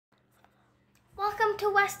Welcome to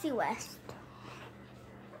Westy West.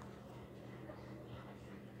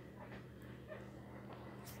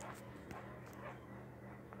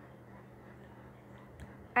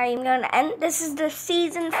 I'm gonna end. This is the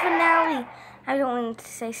season finale. I don't mean to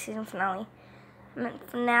say season finale. I meant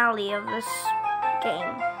finale of this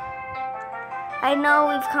game. I know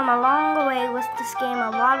we've come a long way with this game, a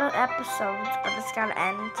lot of episodes, but it's gotta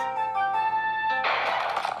end.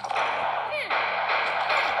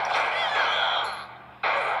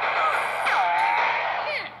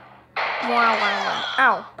 Wow.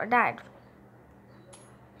 Ow, I died.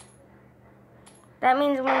 That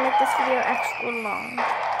means I'm gonna make this video extra long.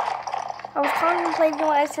 I was contemplating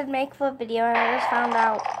what I should make for a video, and I just found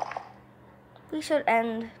out we should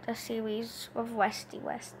end the series of Westy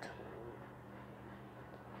West.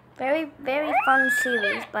 Very, very fun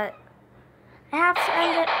series, but I have to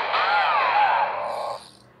end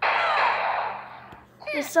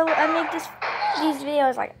it. So I make these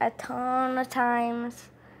videos like a ton of times.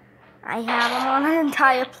 I have them on an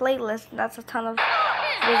entire playlist. That's a ton of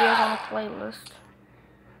videos on a playlist.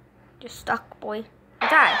 You're stuck, boy.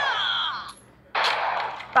 Die.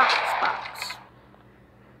 Box.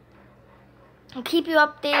 I'll keep you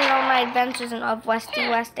updated on my adventures of Westy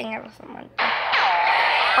West and everything like that.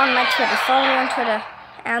 On my Twitter. Follow me on Twitter.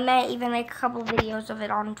 And I may even make a couple videos of it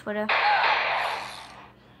on Twitter.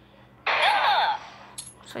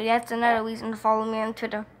 So that's another reason to follow me on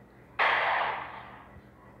Twitter.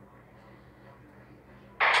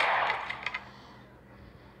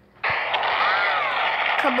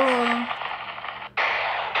 Kaboom.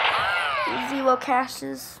 0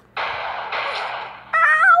 caches. Ow!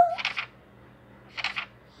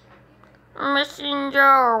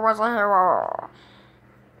 Messenger was a hero.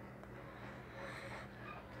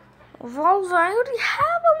 Revolver, I already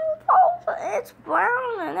have a revolver. It's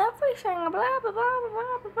brown and everything. Blah blah blah blah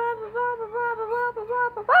blah blah blah blah blah blah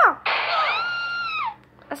blah blah.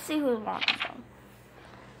 Let's see who's wanted them.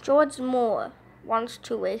 George Moore wants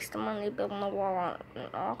to waste the money building a wall on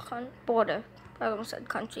our border. I almost said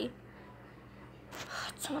country.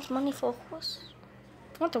 So much money for a horse.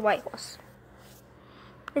 I want the white horse.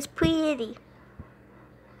 It's pretty.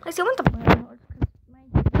 Actually, I want the brown horse because my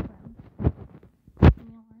brown.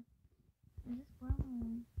 Is this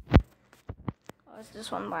brown? Oh, is this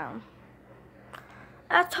one brown?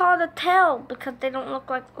 That's hard to tell because they don't look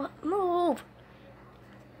like. Move!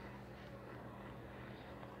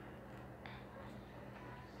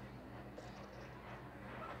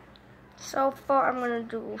 So far, I'm gonna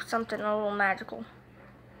do something a little magical.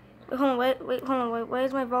 Wait, hold on, why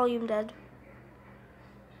is my volume dead?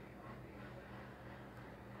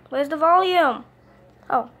 Where's the volume?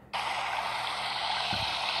 Oh.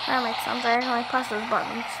 That makes sense, I only press those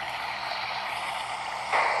buttons.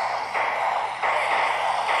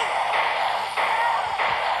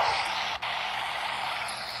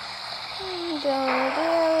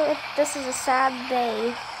 This is a sad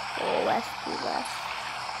day for Westy West.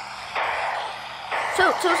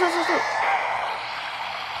 Shoot.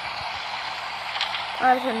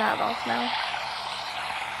 I'll turn that off now.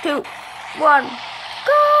 2, 1,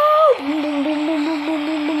 go! Boom, boom, boom, boom, boom, boom,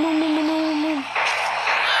 boom, boom, boom, boom, boom, boom.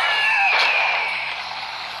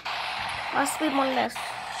 I'll sleep on this.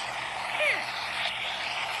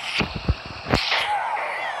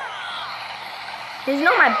 Did you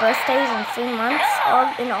know my birthday is in 3 months,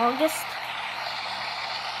 in August?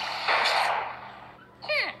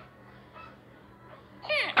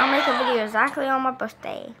 I'll make a video exactly on my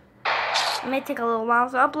birthday. It may take a little while,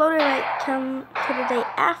 so upload it like to the day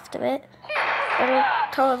after it. But I'll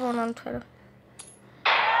tell everyone on Twitter.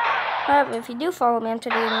 However, if you do follow me on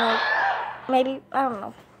Twitter, you know, maybe, I don't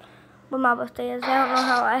know what my birthday is. I don't know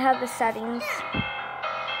how I have the settings.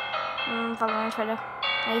 Follow me on Twitter.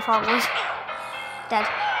 80 followers. Dead.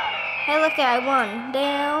 Hey, look, I won.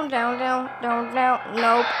 Down.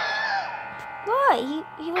 Nope. What?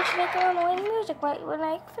 He was making annoying music right when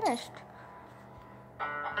I finished.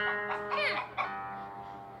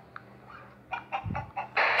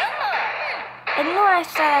 I know I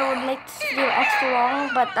said I would make this video extra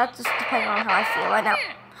long, but that's just depending on how I feel right now.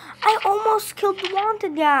 I almost killed the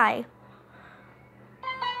wanted guy.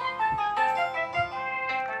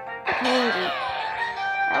 I'm hungry.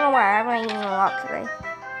 I don't know why, I haven't eaten a lot today.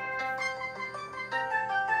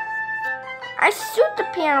 I shoot the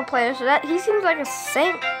piano player so that he seems like a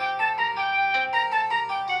saint.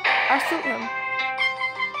 I shoot him.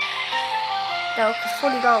 No, it's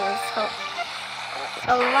 $40, so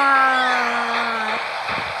a lot.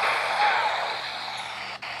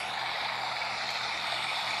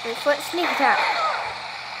 Wait for it, sneak attack.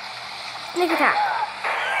 Sneak attack.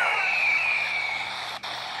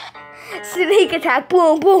 Snake attack.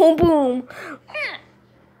 Boom, boom, boom.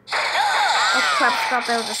 Oh crap, stop,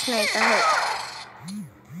 there was a snake. I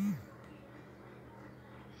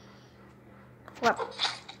hit.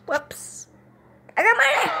 Whoops. I got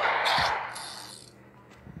money.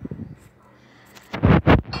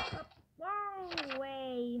 Wrong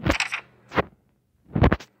way.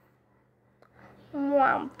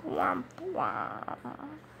 Womp, womp, womp.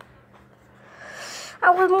 I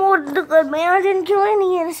was more than the good man. I didn't kill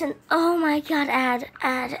any innocent. Oh my god, ad.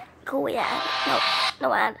 Go away, ad.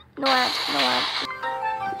 No ad.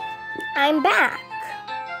 I'm back.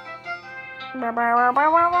 We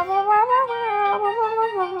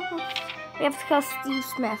have to kill Steve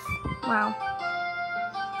Smith. Wow.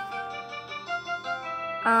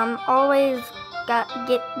 Always get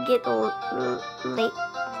late.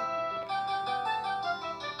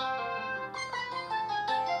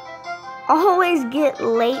 Always get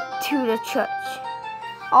late to the church.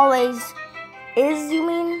 Always is, you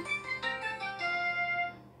mean?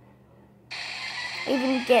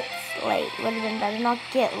 Even gets late would have been better. Not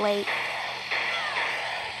get late.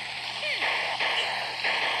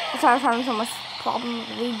 I was having so much problem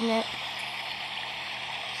reading it.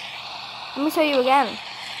 Let me show you again.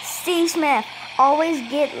 Steve Smith. Always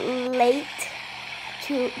get late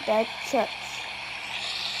to the church.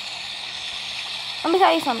 Let me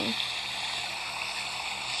tell you something.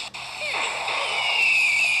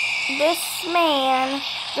 This man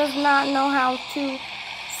does not know how to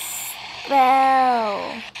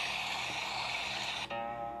spell.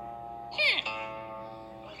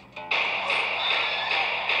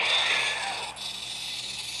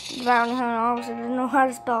 The bounty hunter obviously doesn't know how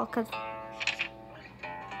to spell because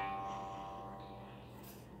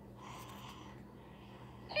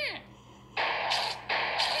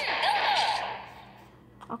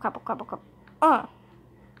oh crap.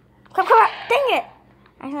 Crap, dang it!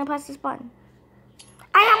 I can't press this button.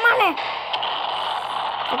 I got money!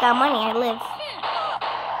 I got money, I live.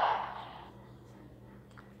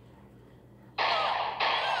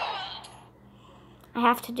 I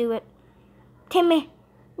have to do it. Timmy,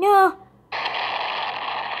 no!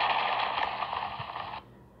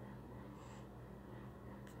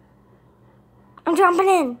 I'm jumping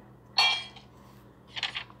in.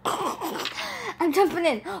 I'm jumping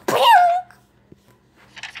in.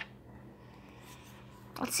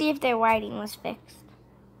 Let's see if their writing was fixed.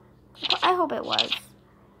 I hope it was.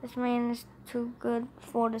 This man is too good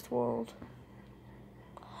for this world.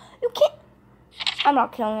 You can't. I'm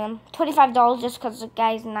not killing him. $25 just because the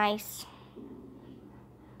guy's nice.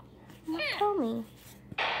 Don't kill me.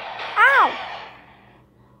 Ow!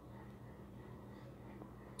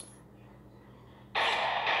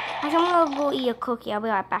 I'm gonna go eat a cookie. I'll be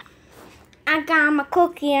right back. I got my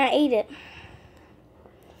cookie and I ate it.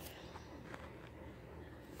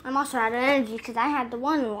 I'm also out of energy because I had the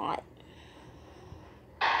one lot.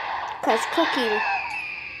 Because cookie.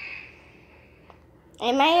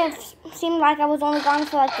 It may have seemed like I was only gone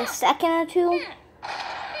for like a second or two.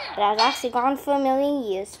 But I was actually gone for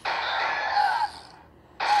 1,000,000 years.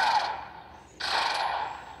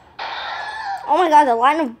 Oh my god, the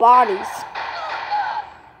line of bodies.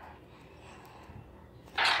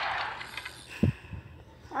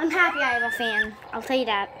 I'm happy I have a fan. I'll tell you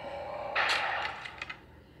that.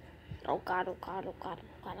 Oh god.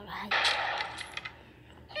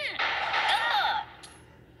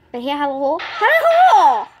 But here, hello.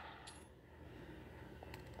 Hello!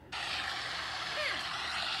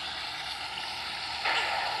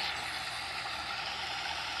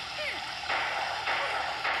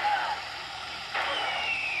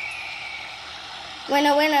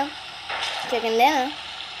 Winner. Chicken dinner.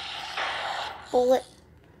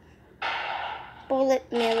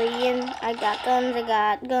 Bullet million. I got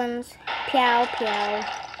guns. Pew.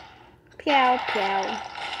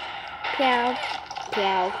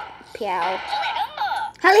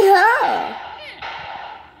 Hally-ho!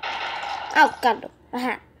 Oh, God.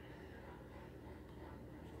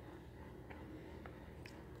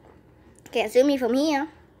 Can't shoot me from here.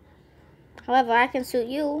 However, I can shoot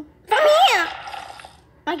you from here!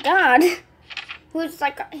 My God.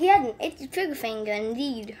 He had an itchy trigger finger,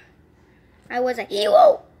 indeed. I was a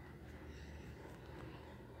hero.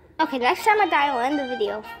 Okay, next time I die, I'll end the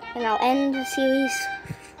video. And I'll end the series.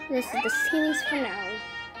 This is the series finale.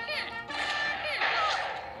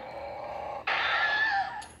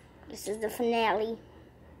 This is the finale.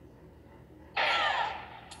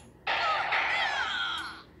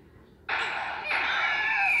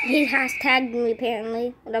 He hashtagged me,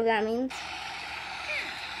 apparently. Whatever that means.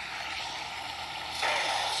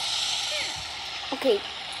 Okay.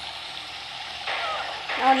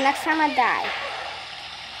 Now, next time I die.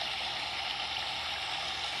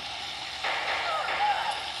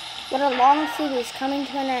 But a long series coming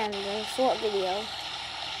to an end in a short video.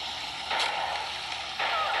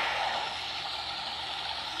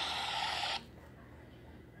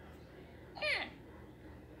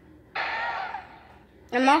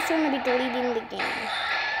 I'm also going to be deleting the game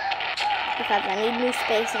because I need new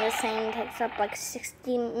space and this thing takes up like 60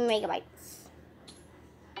 megabytes.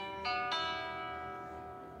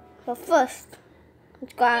 So first,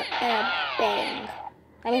 let's go out and bang.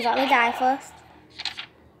 That means let me die first.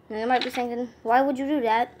 And you might be thinking, why would you do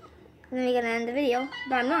that? And then you're going to end the video,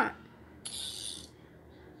 but I'm not.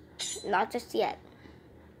 Not just yet.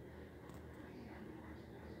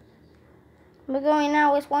 We're going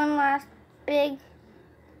now with one last big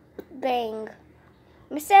bang.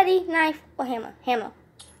 Machete, knife, or hammer? Hammer.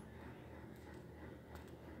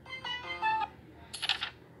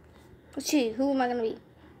 Let's see, who am I gonna be?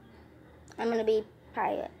 I'm gonna be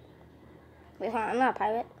pirate. Wait, hold on, I'm not a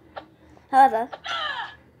pirate. However,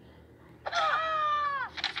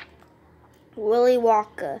 Willy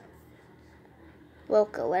Wonka,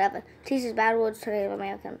 whatever, teaches bad words to Native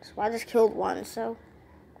Americans. Well, I just killed one, so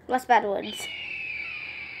less bad words.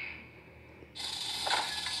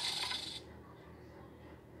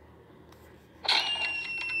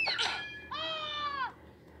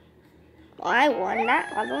 Well, I won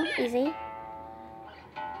that level, easy.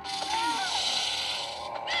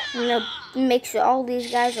 I'm gonna make sure all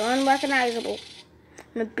these guys are unrecognizable.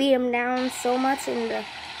 I'm gonna beat them down so much in the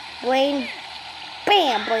brain.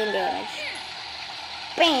 Bam! Brain damage.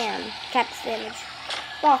 Bam! Caps damage.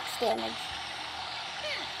 Box damage.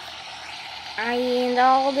 And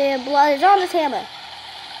all their blood is on this hammer.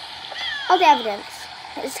 All the evidence.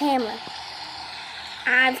 This hammer.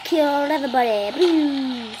 I've killed everybody.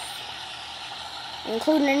 Please.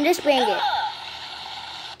 Including this bandit.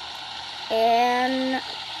 And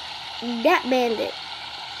that bandit.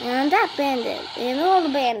 And that bandit. And all the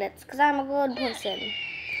bandits. Because I'm a good person.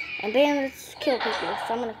 And bandits kill people.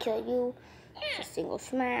 So I'm going to kill you. Just a single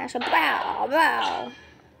smash. A bow. Bow.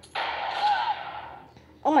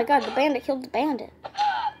 Oh my god, the bandit killed the bandit.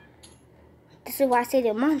 This is why I say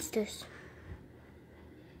they're monsters.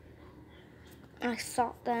 I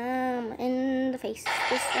shot them in the face.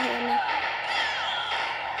 This is the hammer.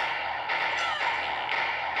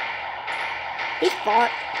 He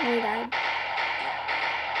fought and he died.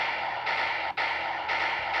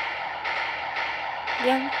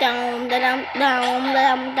 Dum dum dum dum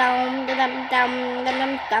dum dum dum dum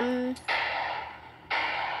dum dum.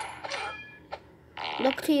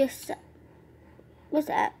 Look to yourself. What's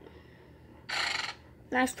that?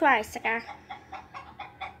 Nice try, sucker.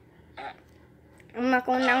 I'm not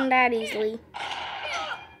going down that easily.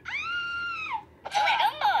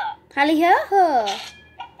 Hallelujah.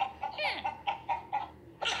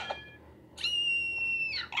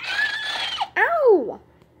 Ow!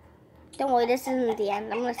 Don't worry, this isn't the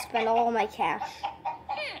end. I'm gonna spend all my cash.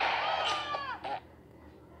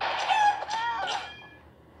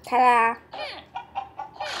 Ta-da!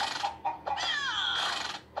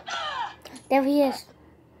 There he is.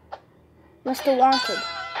 Mr. Wanted.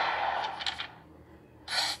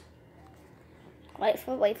 Wait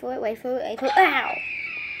for it, wait for it, wait for it, wait for it. Ow!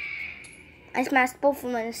 I smashed both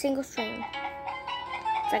of them in a single stream.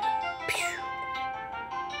 It's like, pew.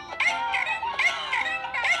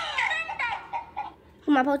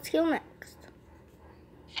 Who am I supposed to kill next?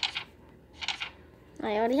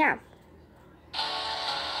 I already have.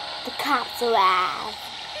 The cops arrive.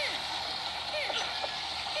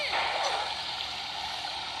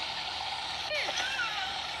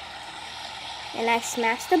 And I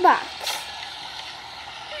smashed the box.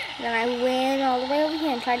 Then I went all the way over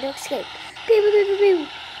here and tried to escape. Pew, pew, pew, pew.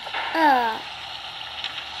 I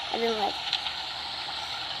didn't like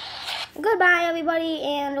it. Goodbye, everybody,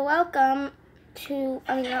 and welcome to,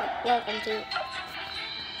 not welcome to.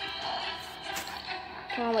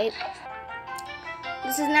 Come on, wait.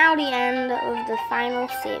 This is now the end of the final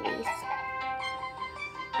series.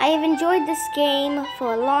 I have enjoyed this game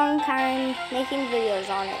for a long time, making videos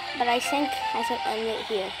on it, but I think I should end it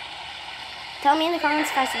here. Tell me in the comments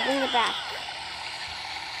if I should bring it back.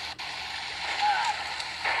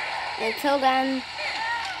 Until then,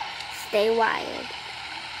 stay wild.